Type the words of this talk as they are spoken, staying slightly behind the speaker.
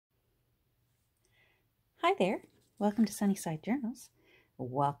Hi there. Welcome to Sunnyside Journals.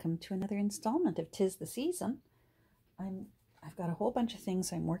 Welcome to another installment of 'Tis the Season. I've got a whole bunch of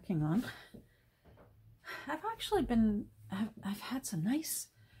things I'm working on. I've had some nice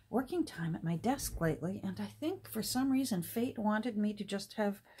working time at my desk lately, and I think for some reason fate wanted me to just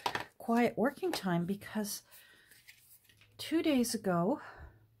have quiet working time because 2 days ago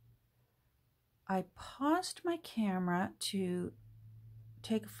I paused my camera to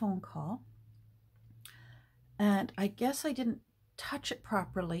take a phone call. And I guess I didn't touch it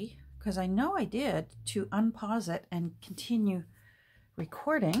properly, because I know I did, to unpause it and continue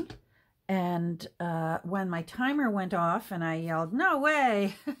recording. And when my timer went off and I yelled, "No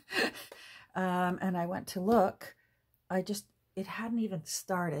way!" and I went to look, it hadn't even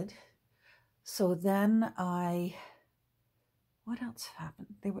started. So then what else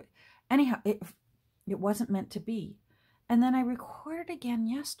happened? It wasn't meant to be. And then I recorded again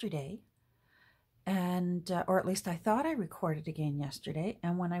yesterday. And or at least I thought I recorded again yesterday,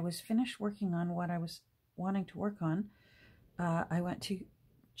 and when I was finished working on what I was wanting to work on, I went to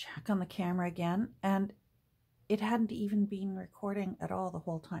check on the camera again, and it hadn't even been recording at all the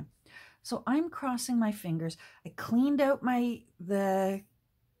whole time. So I'm crossing my fingers. I cleaned out the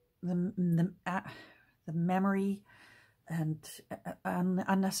memory and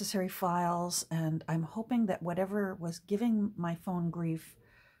unnecessary files, and I'm hoping that whatever was giving my phone grief,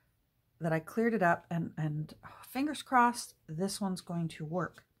 that I cleared it up, and fingers crossed this one's going to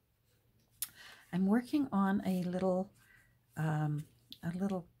work. I'm working on a little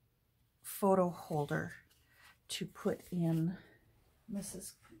photo holder to put in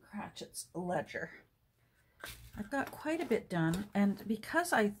Mrs. Cratchit's ledger. I've got quite a bit done, and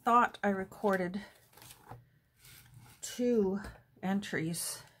because I thought I recorded two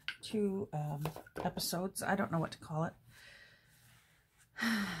episodes, I don't know what to call it,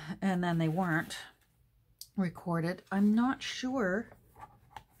 and then they weren't recorded, I'm not sure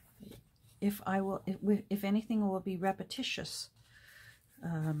if anything will be repetitious.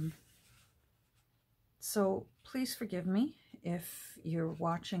 So please forgive me if you're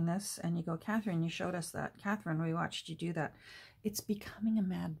watching this and you go, "Catherine, you showed us that. Catherine, we watched you do that." It's becoming a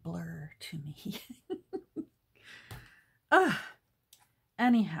mad blur to me.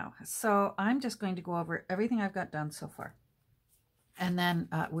 Anyhow, so I'm just going to go over everything I've got done so far. And then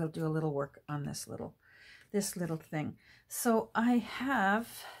we'll do a little work on this little thing. So I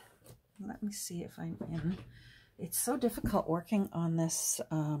have, let me see if I'm in. It's so difficult working on this.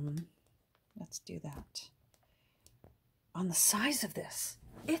 Let's do that. On the size of this,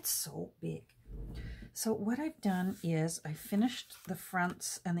 it's so big. So what I've done is I finished the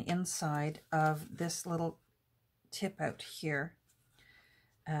fronts and the inside of this little tip out here.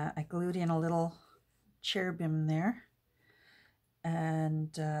 I glued in a little cherubim there.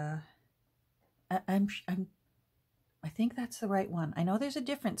 And I think that's the right one. I know there's a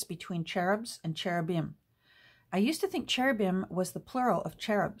difference between cherubs and cherubim. I used to think cherubim was the plural of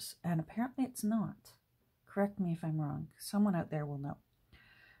cherubs, and apparently it's not. Correct me if I'm wrong. Someone out there will know.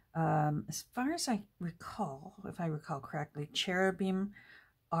 As far as I recall, if I recall correctly, cherubim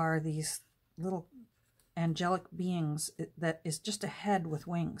are these little angelic beings that is just a head with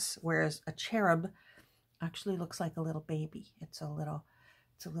wings, whereas a cherub actually looks like a little baby. It's a little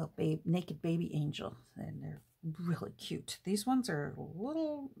naked baby angel, and they're really cute. These ones are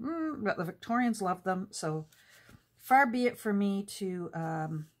little, but the Victorians love them, so far be it for me to,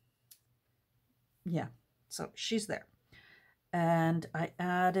 yeah, so she's there. And I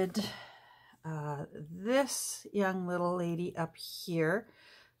added this young little lady up here.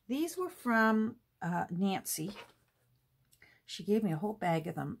 These were from Nancy. She gave me a whole bag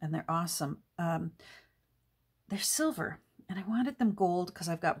of them, and they're awesome. They're silver, and I wanted them gold because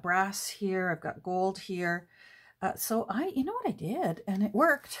I've got brass here, I've got gold here. So you know what I did, and it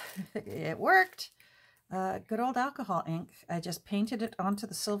worked. It worked. Good old alcohol ink. I just painted it onto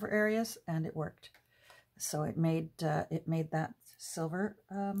the silver areas, and it worked. So it made that silver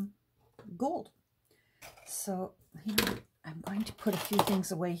gold. So I'm going to put a few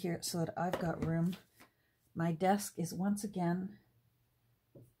things away here so that I've got room. My desk is once again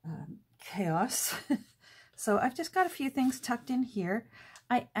chaos. So I've just got a few things tucked in here.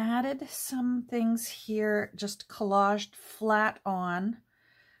 I added some things here, just collaged flat on,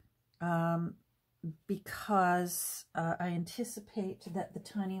 because I anticipate that the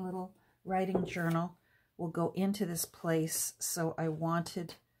tiny little writing journal will go into this place, so I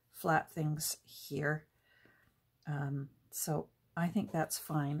wanted flat things here. So I think that's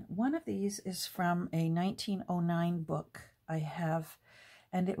fine. One of these is from a 1909 book I have,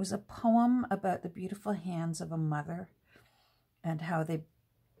 and it was a poem about the beautiful hands of a mother and how they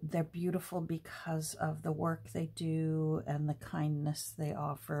they're beautiful because of the work they do and the kindness they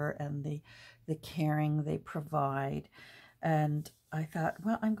offer and the caring they provide. And I thought,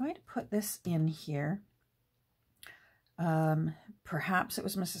 well, I'm going to put this in here. Perhaps it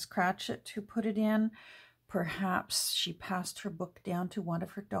was Mrs. Cratchit who put it in. Perhaps she passed her book down to one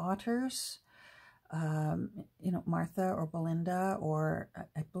of her daughters, you know, Martha or Belinda, or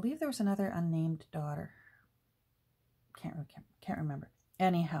I believe there was another unnamed daughter. Can't remember.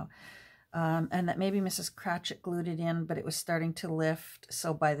 Anyhow, and that maybe Mrs. Cratchit glued it in, but it was starting to lift.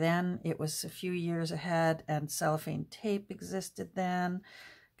 So by then it was a few years ahead, and cellophane tape existed then,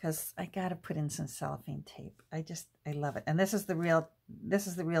 because I got to put in some cellophane tape. I love it. And this is the real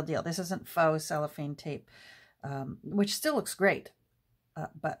deal. This isn't faux cellophane tape, which still looks great.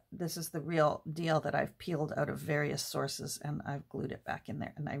 But this is the real deal that I've peeled out of various sources, and I've glued it back in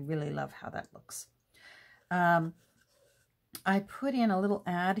there. And I really love how that looks. I put in a little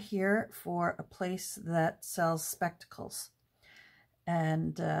ad here for a place that sells spectacles.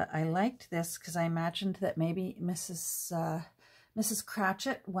 And I liked this because I imagined that maybe Mrs.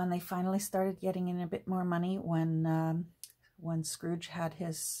 Cratchit, when they finally started getting in a bit more money, when Scrooge had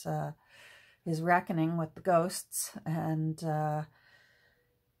his reckoning with the ghosts, and I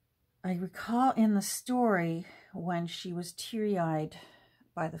recall in the story when she was teary-eyed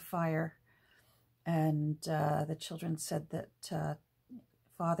by the fire, and the children said that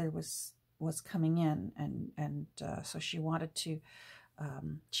Father was coming in, and so she wanted to.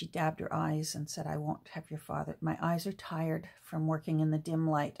 She dabbed her eyes and said, "I won't have your father. My eyes are tired from working in the dim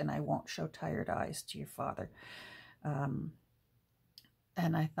light, and I won't show tired eyes to your father." And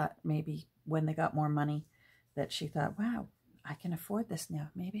I thought maybe when they got more money, that she thought, "Wow, I can afford this now.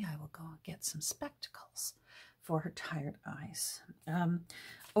 Maybe I will go and get some spectacles for her tired eyes."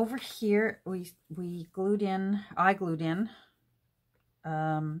 Over here, I glued in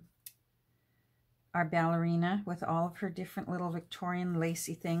our ballerina with all of her different little Victorian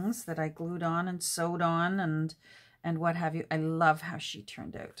lacy things that I glued on and sewed on and what have you. I love how she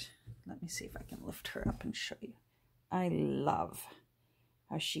turned out. Let me see if I can lift her up and show you. I love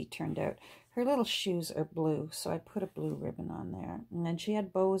how she turned out. Her little shoes are blue, so I put a blue ribbon on there. And then she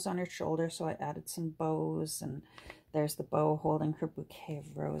had bows on her shoulder, so I added some bows, and there's the bow holding her bouquet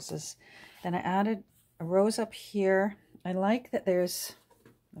of roses. And I added a rose up here. I like that there's,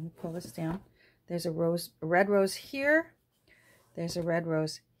 let me pull this down. There's a red rose here, there's a red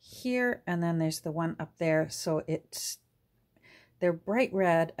rose here, and then there's the one up there. So they're bright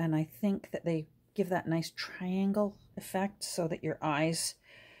red, and I think that they give that nice triangle effect so that your eyes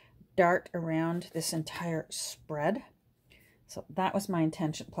dart around this entire spread. So that was my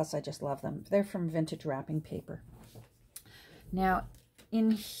intention, plus I just love them. They're from vintage wrapping paper. Now,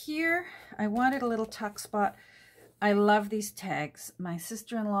 in here, I wanted a little tuck spot. I love these tags. My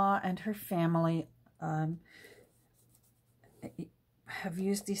sister-in-law and her family have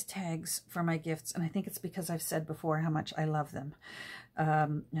used these tags for my gifts, and I think it's because I've said before how much I love them.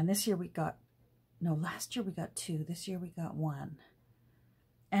 And this year we got, no, last year we got 2. This year we got 1.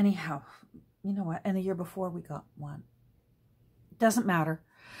 Anyhow, you know what? And the year before we got 1. Doesn't matter.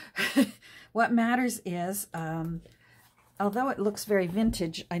 What matters is, although it looks very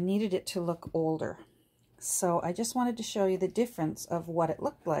vintage, I needed it to look older. So I just wanted to show you the difference of what it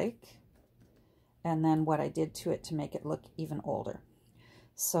looked like and then what I did to it to make it look even older.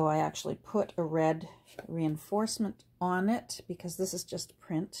 So I actually put a red reinforcement on it because this is just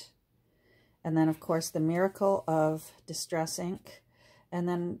print. And then, of course, the Miracle of Distress ink. And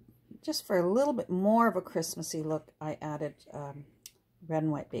then just for a little bit more of a Christmassy look, I added red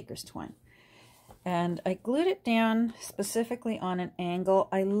and white baker's twine. And I glued it down specifically on an angle.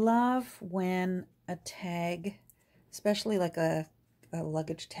 I love when a tag, especially like a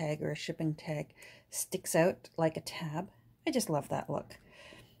luggage tag or a shipping tag, sticks out like a tab. I just love that look.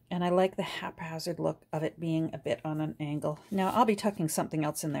 And I like the haphazard look of it being a bit on an angle. Now, I'll be tucking something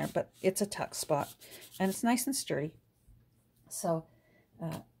else in there, but it's a tuck spot. And it's nice and sturdy. So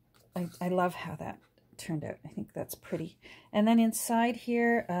I love how that turned out. I think that's pretty. And then inside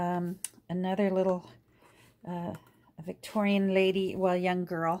here, another little a Victorian lady, well, young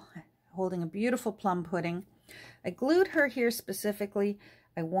girl, holding a beautiful plum pudding. I glued her here specifically.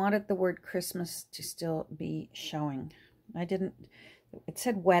 I wanted the word Christmas to still be showing. I didn't, it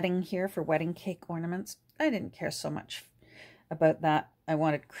said wedding here for wedding cake ornaments. I didn't care so much about that. I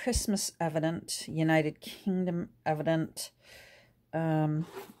wanted Christmas evident, United Kingdom evident. And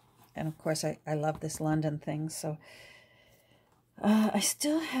of course, I love this London thing. So I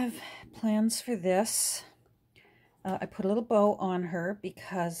still have plans for this. I put a little bow on her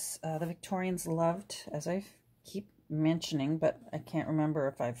because the Victorians loved, as I keep mentioning, but I can't remember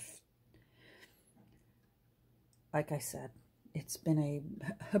if I've, like I said, it's been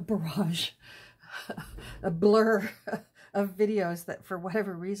a barrage, a blur of videos that for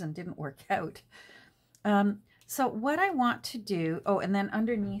whatever reason didn't work out. So what I want to do, oh, and then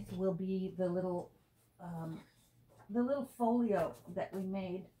underneath will be the little folio that we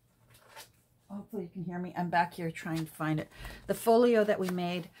made. Hopefully you can hear me. I'm back here trying to find it. The folio that we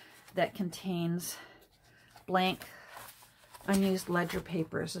made that contains blank unused ledger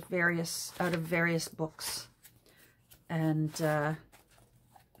papers of out of various books, and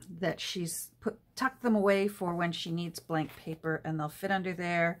that she's tucked them away for when she needs blank paper, and they'll fit under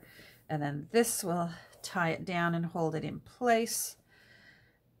there, and then this will tie it down and hold it in place.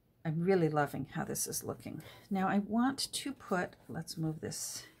 I'm really loving how this is looking. Now I want to put, let's move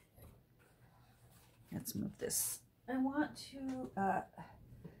this. I want to,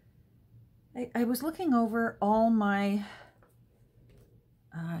 I was looking over all my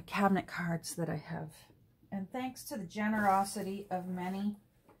cabinet cards that I have, and thanks to the generosity of many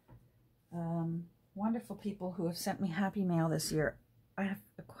wonderful people who have sent me happy mail this year, I have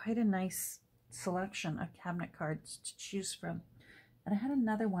quite a nice selection of cabinet cards to choose from. And I had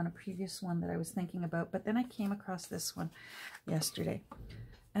another one, a previous one that I was thinking about, but then I came across this one yesterday.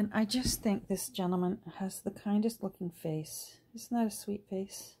 And I just think this gentleman has the kindest looking face. Isn't that a sweet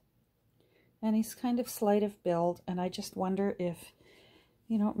face? And he's kind of slight of build, and I just wonder if,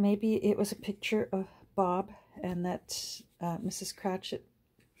 you know, maybe it was a picture of Bob, and that Mrs. Cratchit,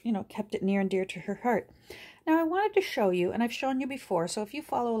 you know, kept it near and dear to her heart. Now I wanted to show you, and I've shown you before, so if you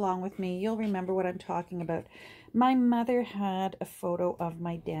follow along with me, you'll remember what I'm talking about. My mother had a photo of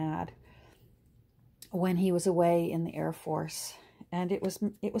my dad when he was away in the Air Force, and it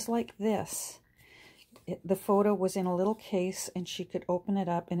was like this. The photo was in a little case, and she could open it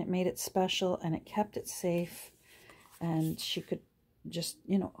up, and it made it special, and it kept it safe, and she could just,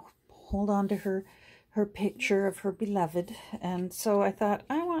 you know, hold on to her picture of her beloved. And so I thought,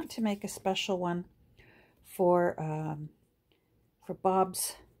 I want to make a special one for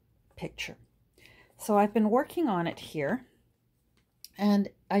Bob's picture. So I've been working on it here, and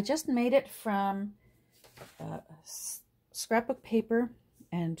I just made it from scrapbook paper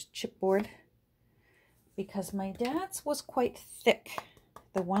and chipboard, because my dad's was quite thick.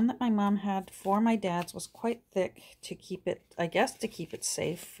 The one that my mom had for my dad's was quite thick to keep it, I guess, to keep it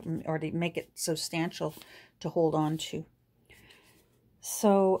safe, or to make it substantial to hold on to.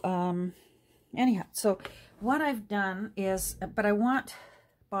 So anyhow, so what I've done is, but I want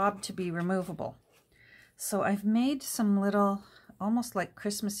Bob to be removable. So I've made some little, almost like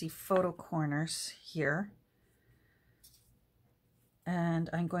Christmassy photo corners here. And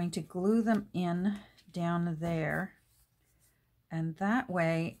I'm going to glue them in down there. And that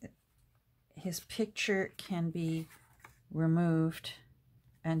way his picture can be removed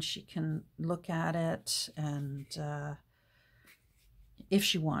and she can look at it, and if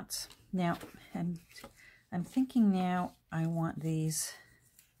she wants. Now, I'm thinking now I want these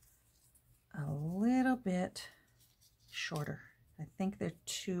a little bit shorter. I think they're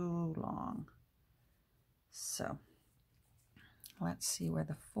too long. So let's see where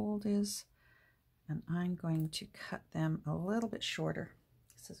the fold is, and I'm going to cut them a little bit shorter.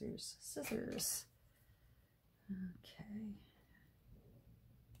 Scissors, scissors. Okay.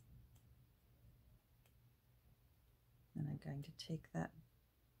 And I'm going to take that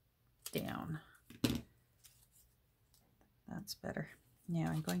down. That's better. Now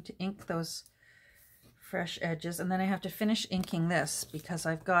I'm going to ink those fresh edges, and then I have to finish inking this because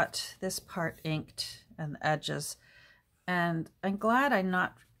I've got this part inked and the edges. And I'm glad I'm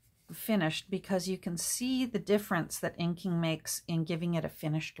not finished, because you can see the difference that inking makes in giving it a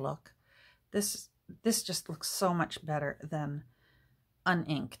finished look. This just looks so much better than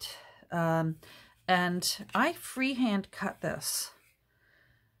uninked. And I freehand cut this.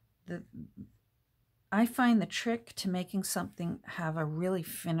 I find the trick to making something have a really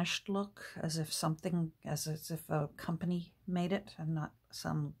finished look, as if a company made it and not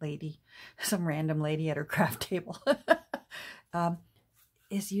some random lady at her craft table,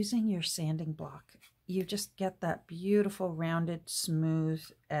 is using your sanding block. You just get that beautiful rounded smooth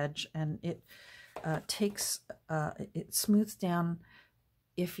edge, and it it smooths down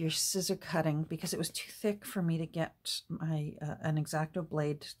if you're scissor cutting, because it was too thick for me to get my an X-Acto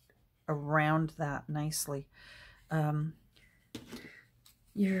blade around that nicely.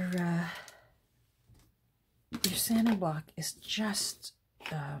 Your sanding block is just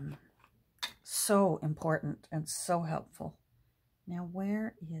so important and so helpful. Now,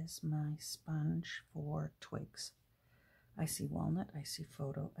 where is my sponge for twigs? I see walnut, I see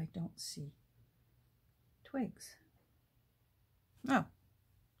photo, I don't see twigs. Oh,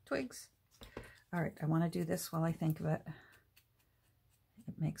 twigs. All right, I want to do this while I think of it.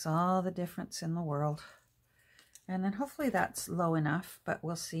 It makes all the difference in the world. And then hopefully that's low enough, but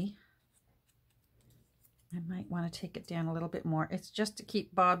we'll see. I might want to take it down a little bit more. It's just to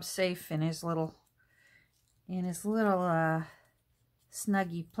keep Bob safe in his little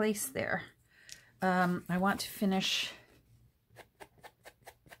snuggy place there. I want to finish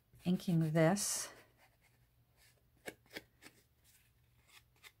inking this.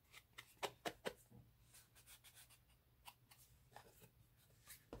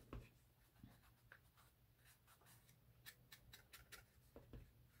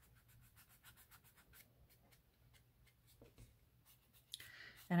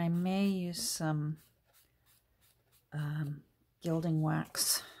 And I may use some gilding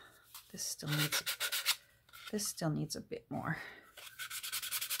wax. This still needs a bit more.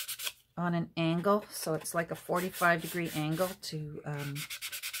 On an angle, so it's like a 45-degree angle to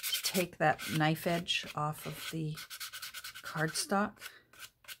take that knife edge off of the cardstock.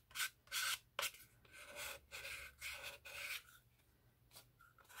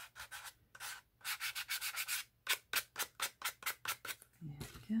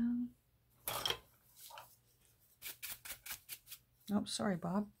 Oh, sorry,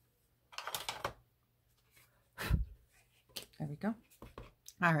 Bob. There we go.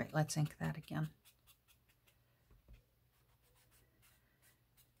 All right, let's ink that again.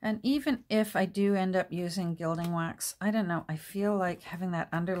 And even if I do end up using gilding wax, I don't know, I feel like having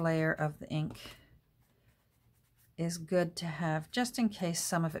that underlayer of the ink is good to have, just in case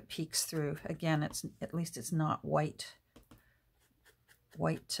some of it peeks through. Again, at least it's not white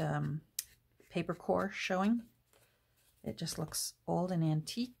paper core showing. It just looks old and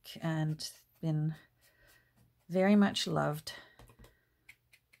antique and been very much loved.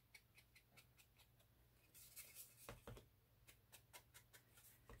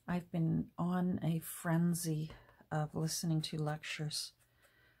 I've been on a frenzy of listening to lectures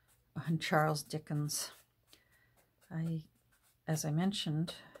on Charles Dickens. As I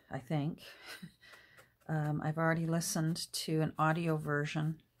mentioned, I think, I've already listened to an audio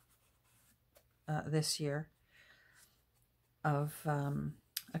version this year of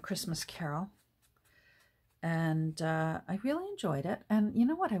A Christmas Carol, and I really enjoyed it. And you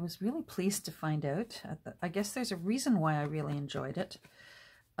know what? I was really pleased to find out. I guess there's a reason why I really enjoyed it.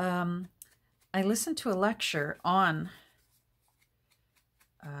 I listened to a lecture on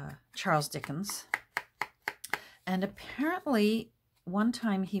Charles Dickens, and apparently one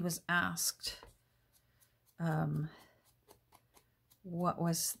time he was asked what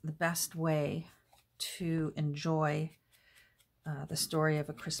was the best way to enjoy the story of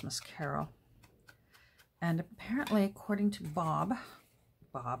A Christmas Carol. And apparently, according to Bob,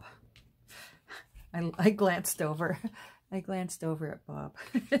 I glanced over at Bob.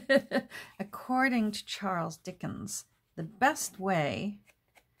 According to Charles Dickens, the best way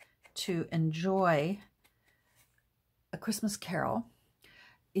to enjoy A Christmas Carol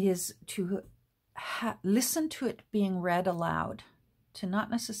is to listen to it being read aloud, to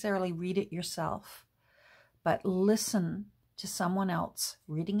not necessarily read it yourself, but listen to someone else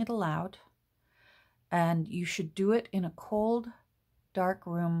reading it aloud. And you should do it in a cold, dark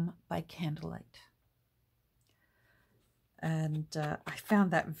room by candlelight. And I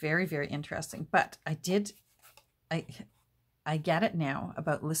found that very, very interesting. But I get it now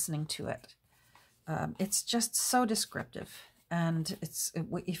about listening to it. It's just so descriptive. And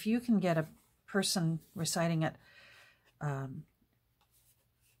if you can get a person reciting it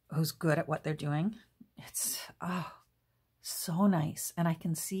who's good at what they're doing, it's so nice. And I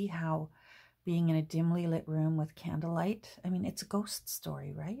can see how being in a dimly lit room with candlelight, I mean, it's a ghost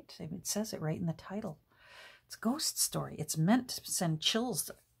story, right? I mean, it says it right in the title. It's a ghost story. It's meant to send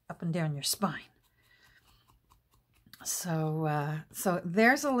chills up and down your spine. So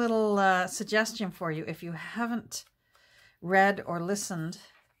there's a little suggestion for you if you haven't read or listened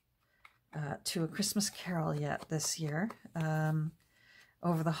to A Christmas Carol yet this year,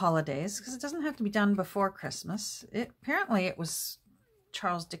 over the holidays, because it doesn't have to be done before Christmas. Apparently it was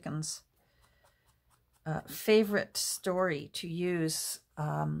Charles Dickens' favorite story to use.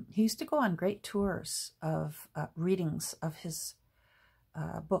 He used to go on great tours of readings of his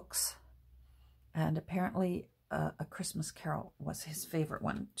books, and apparently A Christmas Carol was his favorite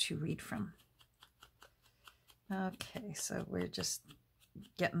one to read from. Okay, so we're just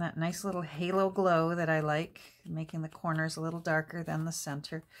getting that nice little halo glow that I like, making the corners a little darker than the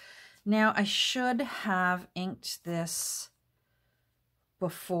center. Now, I should have inked this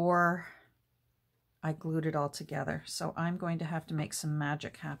before I glued it all together, so I'm going to have to make some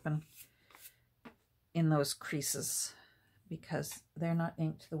magic happen in those creases because they're not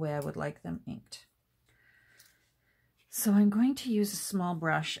inked the way I would like them inked. So I'm going to use a small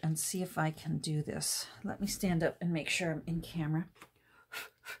brush and see if I can do this. Let me stand up and make sure I'm in camera.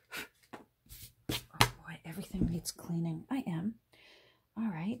 Oh boy, everything needs cleaning. I am. All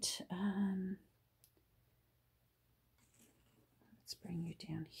right. Let's bring you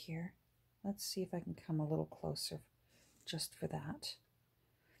down here. Let's see if I can come a little closer just for that.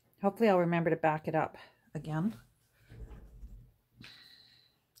 Hopefully I'll remember to back it up again.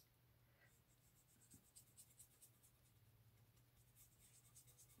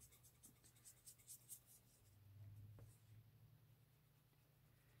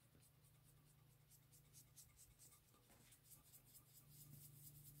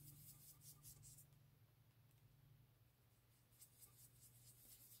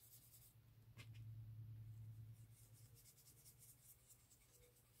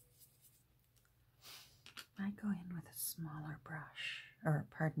 I go in with a smaller brush, or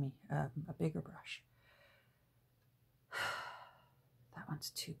pardon me, a bigger brush. That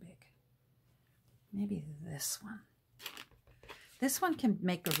one's too big. Maybe this one. This one can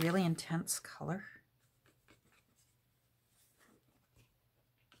make a really intense color.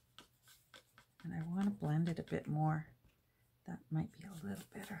 And I want to blend it a bit more. That might be a little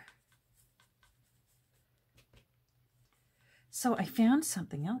better. So I found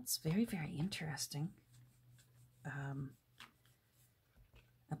something else very, very interesting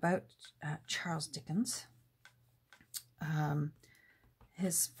about Charles Dickens.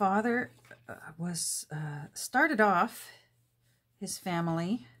 His father started off his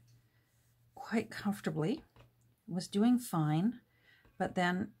family quite comfortably, was doing fine, but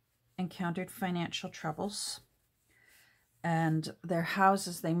then encountered financial troubles, and their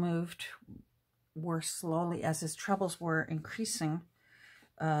houses they moved were slowly, as his troubles were increasing,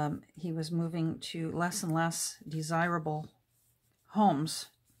 he was moving to less and less desirable homes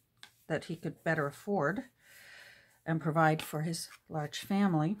that he could better afford and provide for his large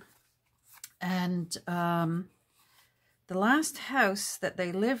family. And the last house that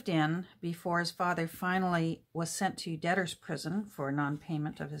they lived in before his father finally was sent to debtor's prison for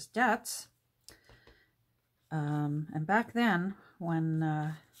non-payment of his debts. And back then,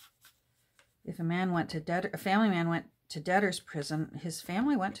 when if a man went to a family man went to debtor's prison, his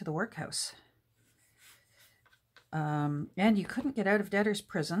family went to the workhouse. And you couldn't get out of debtor's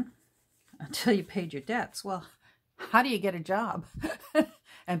prison until you paid your debts. Well, how do you get a job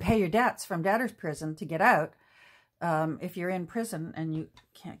and pay your debts from debtor's prison to get out if you're in prison and you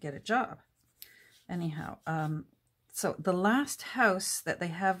can't get a job? Anyhow, so the last house that they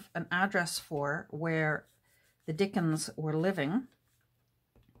have an address for where the Dickens were living,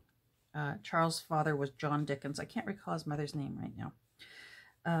 Charles' father was John Dickens, I can't recall his mother's name right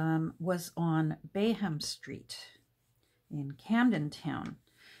now, was on Bayham Street in Camden Town.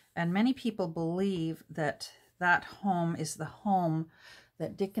 And many people believe that that home is the home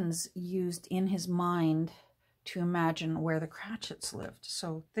that Dickens used in his mind to imagine where the Cratchits lived.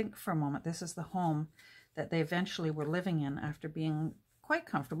 So think for a moment, this is the home that they eventually were living in after being quite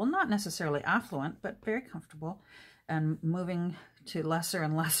comfortable, not necessarily affluent, but very comfortable, and moving to lesser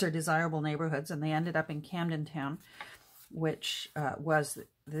and lesser desirable neighborhoods, and they ended up in Camden Town, which was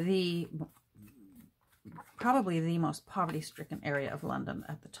probably the most poverty-stricken area of London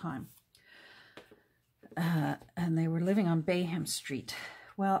at the time. And they were living on Bayham Street.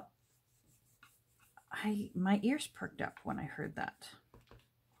 Well, my ears perked up when I heard that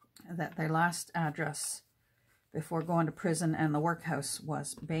their last address before going to prison and the workhouse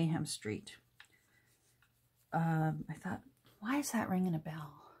was Bayham Street. I thought, why is that ringing a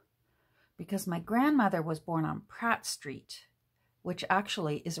bell? Because my grandmother was born on Pratt Street, which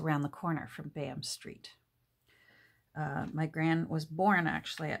actually is around the corner from Bayham Street. My gran was born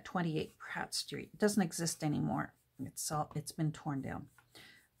actually at 28 Pratt Street. It doesn't exist anymore. It's been torn down.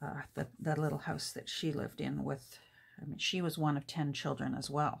 The little house that she lived in with, I mean, she was one of 10 children as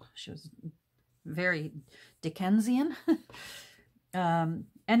well. She was very Dickensian.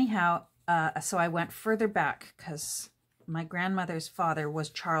 Anyhow, so I went further back because my grandmother's father was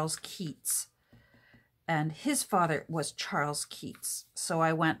Charles Keats, and his father was Charles Keats. So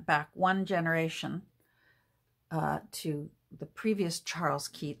I went back one generation to the previous Charles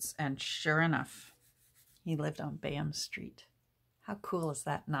Keats, and sure enough, he lived on Bayham Street. How cool is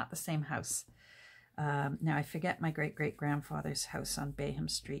that? Not the same house. Now, I forget my great-great-grandfather's house on Bayham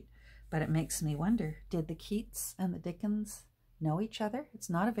Street, but it makes me wonder, did the Keats and the Dickens know each other? It's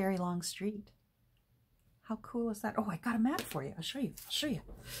not a very long street. How cool is that? Oh, I got a map for you. I'll show you. I'll show you.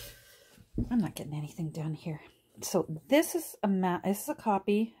 I'm not getting anything done here. So this is a map. This is a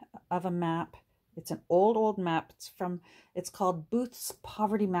copy of a map It's an old map. It's called Booth's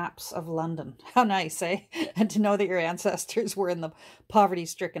Poverty Maps of London. How nice, eh? And to know that your ancestors were in the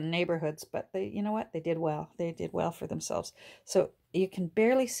poverty-stricken neighborhoods, but you know what? They did well. They did well for themselves. So you can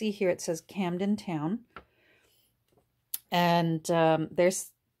barely see here. It says Camden Town. And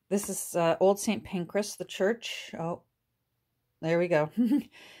this is Old St. Pancras, the church. Oh, there we go.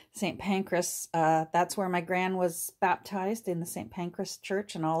 St. Pancras, that's where my gran was baptized, in the St. Pancras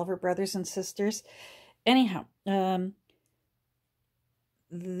Church, and all of her brothers and sisters. Anyhow,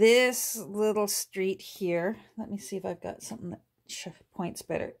 this little street here, let me see if I've got something that points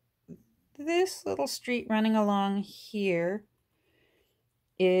better. This little street running along here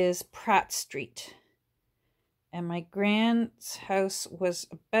is Pratt Street. And my grand's house was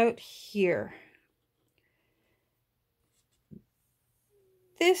about here.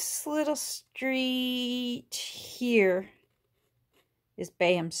 This little street here is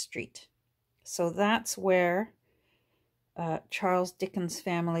Bayham Street. So that's where Charles Dickens'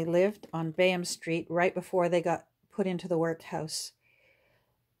 family lived, on Bayham Street, right before they got put into the workhouse.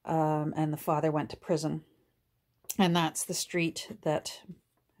 And the father went to prison. And that's the street that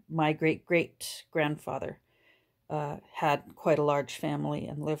my great-great-grandfather had quite a large family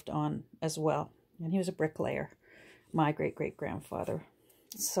and lived on as well. And he was a bricklayer, my great-great-grandfather.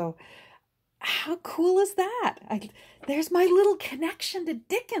 So how cool is that? There's my little connection to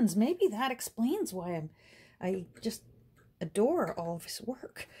Dickens. Maybe that explains why I just adore all of his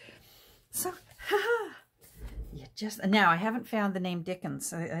work. So, now I haven't found the name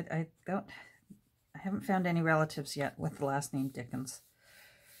Dickens. I haven't found any relatives yet with the last name Dickens.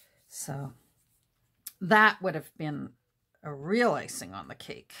 So that would have been a real icing on the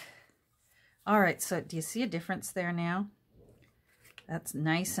cake. All right, so do you see a difference there now? That's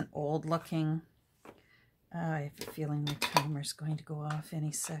nice and old looking. I have a feeling my timer's going to go off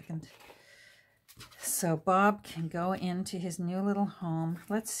any second. So Bob can go into his new little home.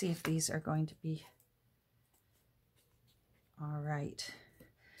 Let's see if these are going to be all right.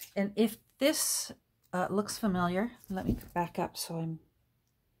 And if this looks familiar, let me back up so I'm...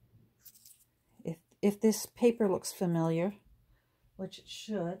 If this paper looks familiar, which it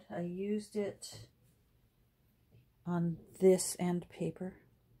should, I used it on this end paper,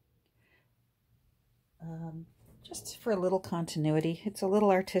 just for a little continuity. It's a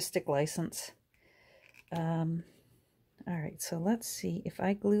little artistic license. All right, so let's see if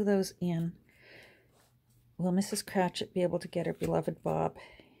I glue those in. Will Mrs. Cratchit be able to get her beloved Bob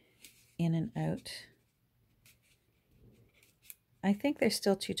in and out? I think they're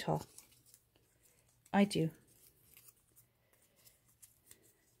still too tall. I do.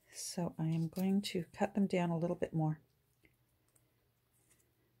 So I am going to cut them down a little bit more.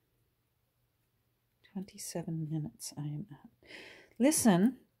 27 minutes I am at.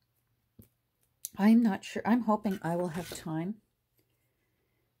 Listen, I'm not sure. I'm hoping I will have time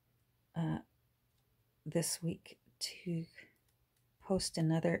this week to post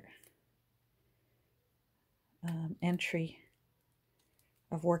another entry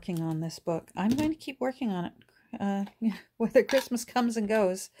of working on this book. I'm going to keep working on it. Whether Christmas comes and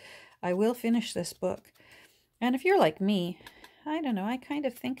goes, I will finish this book. And if you're like me, I don't know, I kind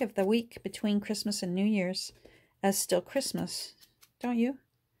of think of the week between Christmas and New Year's as still Christmas, don't you?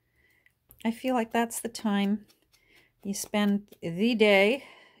 I feel like that's the time you spend the day,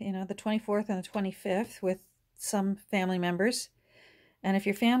 you know, the 24th and the 25th with some family members. And if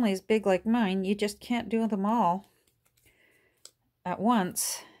your family is big like mine, you just can't do them all at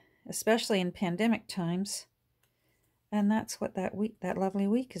once, especially in pandemic times. And that's what that lovely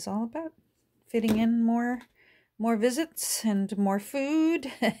week is all about. Fitting in more visits and more food,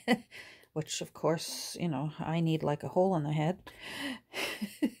 which of course, you know, I need like a hole in the head.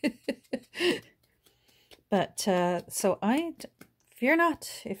 But so fear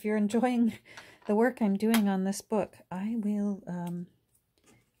not, if you're enjoying the work I'm doing on this book, I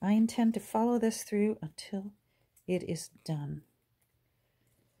intend to follow this through until it is done.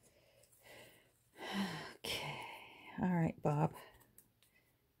 Okay. All right, Bob.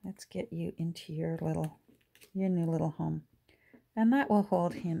 Let's get you into your new little home. And that will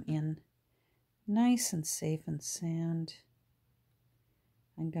hold him in nice and safe and sound.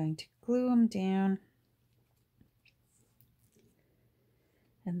 I'm going to glue him down.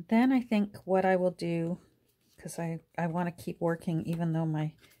 And then I think what I will do, because I want to keep working even though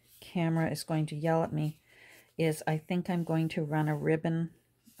my camera is going to yell at me, is I think I'm going to run a ribbon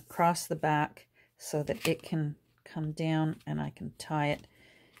across the back so that it can come down and I can tie it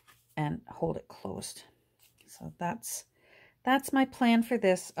and hold it closed. So that's my plan for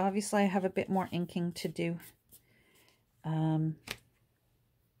this. Obviously I have a bit more inking to do.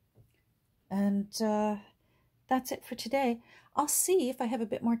 And that's it for today. I'll see if I have a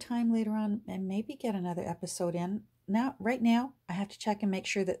bit more time later on and maybe get another episode in. Right now, I have to check and make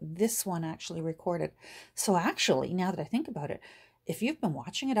sure that this one actually recorded. So actually, now that I think about it, if you've been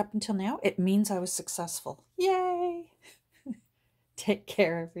watching it up until now, it means I was successful. Yay! Take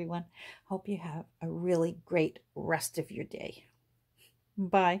care, everyone. Hope you have a really great rest of your day.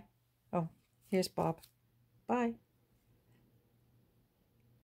 Bye. Oh, here's Bob. Bye.